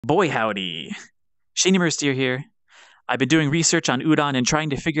Boy howdy! Shane Mercier here. I've been doing research on Udon and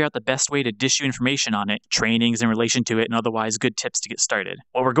trying to figure out the best way to dish you information on it, trainings in relation to it, and otherwise good tips to get started.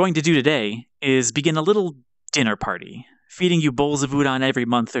 What we're going to do today is begin a little dinner party, feeding you bowls of Udon every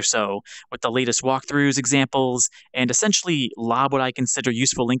month or so with the latest walkthroughs, examples, and essentially lob what I consider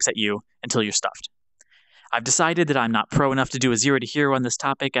useful links at you until you're stuffed. I've decided that I'm not pro enough to do a zero to hero on this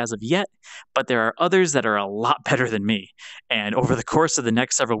topic as of yet, but there are others that are a lot better than me. And over the course of the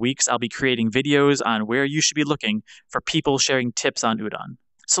next several weeks, I'll be creating videos on where you should be looking for people sharing tips on Udon.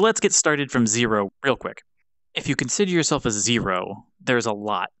 So let's get started from zero real quick. If you consider yourself a zero, there's a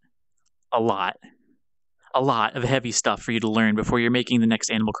lot of heavy stuff for you to learn before you're making the next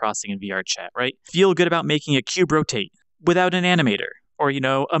Animal Crossing in VRChat, right? Feel good about making a cube rotate without an animator, or,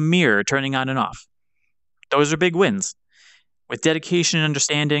 a mirror turning on and off. Those are big wins. With dedication and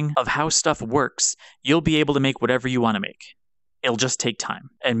understanding of how stuff works, you'll be able to make whatever you want to make. It'll just take time.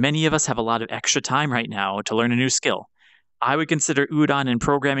 And many of us have a lot of extra time right now to learn a new skill. I would consider Udon and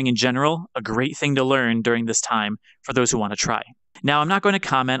programming in general a great thing to learn during this time for those who want to try. Now, I'm not going to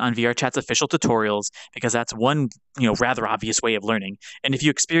comment on VRChat's official tutorials because that's one, rather obvious way of learning. And if you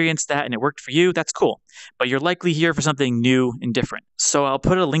experienced that and it worked for you, that's cool. But you're likely here for something new and different. So I'll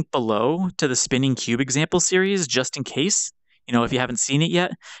put a link below to the spinning cube example series just in case. If you haven't seen it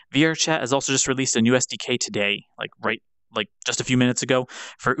yet, VRChat has also just released a new SDK today, just a few minutes ago,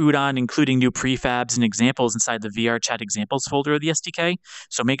 for Udon, including new prefabs and examples inside the VRChat examples folder of the SDK.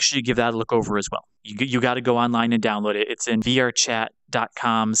 So make sure you give that a look over as well. You got to go online and download it. It's in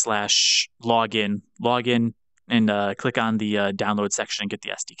vrchat.com/login. Login and click on the download section and get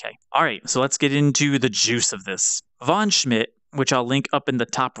the SDK. All right, so let's get into the juice of this. Von Schmidt, which I'll link up in the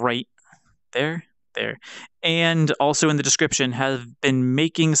top right there, and also in the description, have been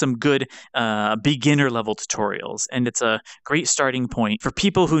making some good beginner level tutorials, and it's a great starting point for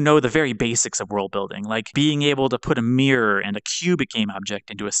people who know the very basics of world building, like being able to put a mirror and a cubic game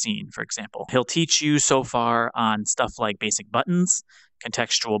object into a scene, for example. He'll teach you so far on stuff like basic buttons,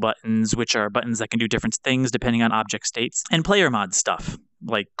 contextual buttons, which are buttons that can do different things depending on object states, and player mod stuff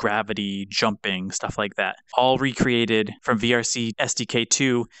like gravity, jumping, stuff like that, all recreated from VRC SDK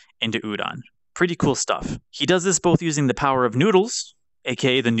 2 into Udon. Pretty cool stuff. He does this both using the power of noodles,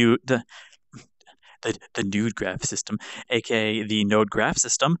 aka the Nude Graph System, aka the Node Graph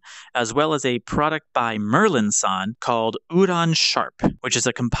System, as well as a product by Merlin-san called UdonSharp, which is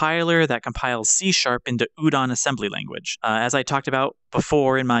a compiler that compiles C# into Udon assembly language. As I talked about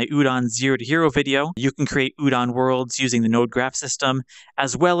before in my Udon Zero to Hero video, you can create Udon worlds using the Node Graph System,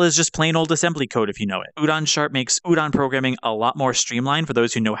 as well as just plain old assembly code if you know it. UdonSharp makes Udon programming a lot more streamlined for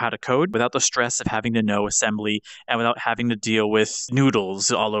those who know how to code without the stress of having to know assembly and without having to deal with noodles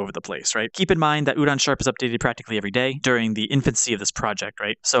all over the place, right? Keep in mind that UdonSharp is updated practically every day during the infancy of this project,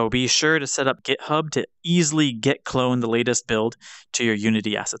 right? So be sure to set up GitHub to easily git clone the latest build to your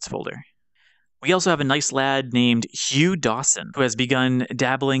Unity assets folder. We also have a nice lad named Hugh Dawson, who has begun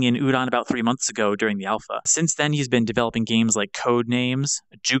dabbling in Udon about 3 months ago during the alpha. Since then, he's been developing games like Codenames,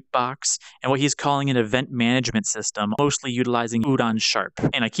 Jukebox, and what he's calling an event management system, mostly utilizing UdonSharp.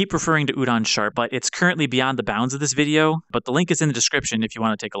 And I keep referring to UdonSharp, but it's currently beyond the bounds of this video, but the link is in the description if you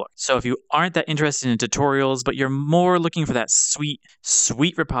want to take a look. So if you aren't that interested in tutorials, but you're more looking for that sweet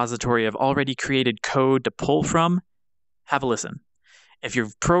repository of already created code to pull from, have a listen. If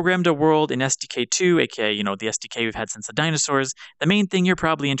you've programmed a world in SDK2, aka, the SDK we've had since the dinosaurs, the main thing you're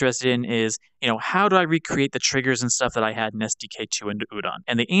probably interested in is, how do I recreate the triggers and stuff that I had in SDK2 into Udon?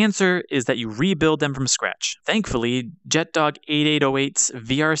 And the answer is that you rebuild them from scratch. Thankfully, JetDog8808's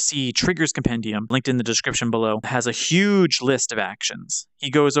VRC Triggers Compendium, linked in the description below, has a huge list of actions.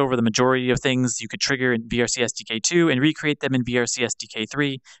 He goes over the majority of things you could trigger in VRC SDK2 and recreate them in VRC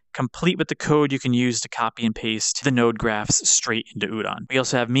SDK3, complete with the code you can use to copy and paste the node graphs straight into Udon. We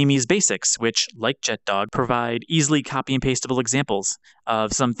also have Mimi's Basics, which, like JetDog, provide easily copy and pastable examples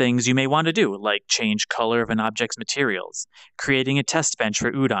of some things you may want to do, like change color of an object's materials, creating a test bench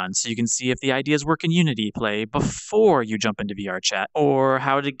for Udon so you can see if the ideas work in Unity play before you jump into VRChat, or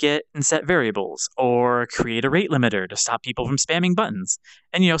how to get and set variables, or create a rate limiter to stop people from spamming buttons,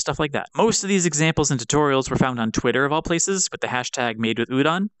 and stuff like that. Most of these examples and tutorials were found on Twitter of all places with the hashtag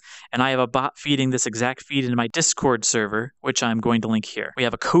 #MadeWithUdon, and I have a bot feeding this exact feed into my Discord server, which I'm going to link here. We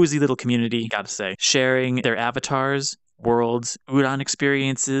have a cozy little community, gotta say, sharing their avatars, worlds, Udon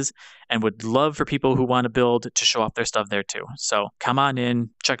experiences, and would love for people who want to build to show off their stuff there too. So come on in,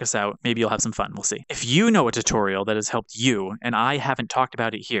 check us out. Maybe you'll have some fun. We'll see. If you know a tutorial that has helped you and I haven't talked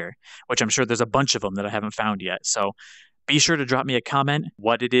about it here, which I'm sure there's a bunch of them that I haven't found yet, so be sure to drop me a comment,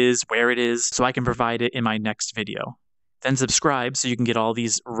 what it is, where it is, so I can provide it in my next video. then subscribe so you can get all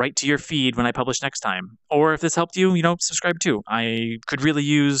these right to your feed when I publish next time. Or if this helped you, subscribe too. I could really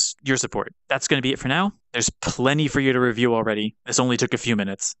use your support. That's going to be it for now. There's plenty for you to review already. This only took a few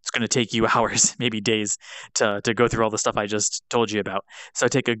minutes. It's going to take you hours, maybe days, to go through all the stuff I just told you about. So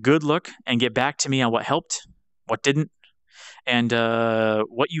take a good look and get back to me on what helped, what didn't, and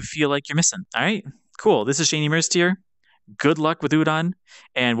what you feel like you're missing. All right? Cool. This is Shani Merstier. Good luck with Udon,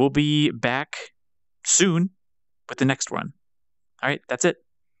 and we'll be back soon with the next one. All right, that's it.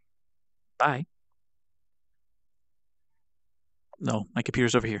 Bye. No, my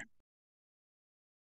computer's over here.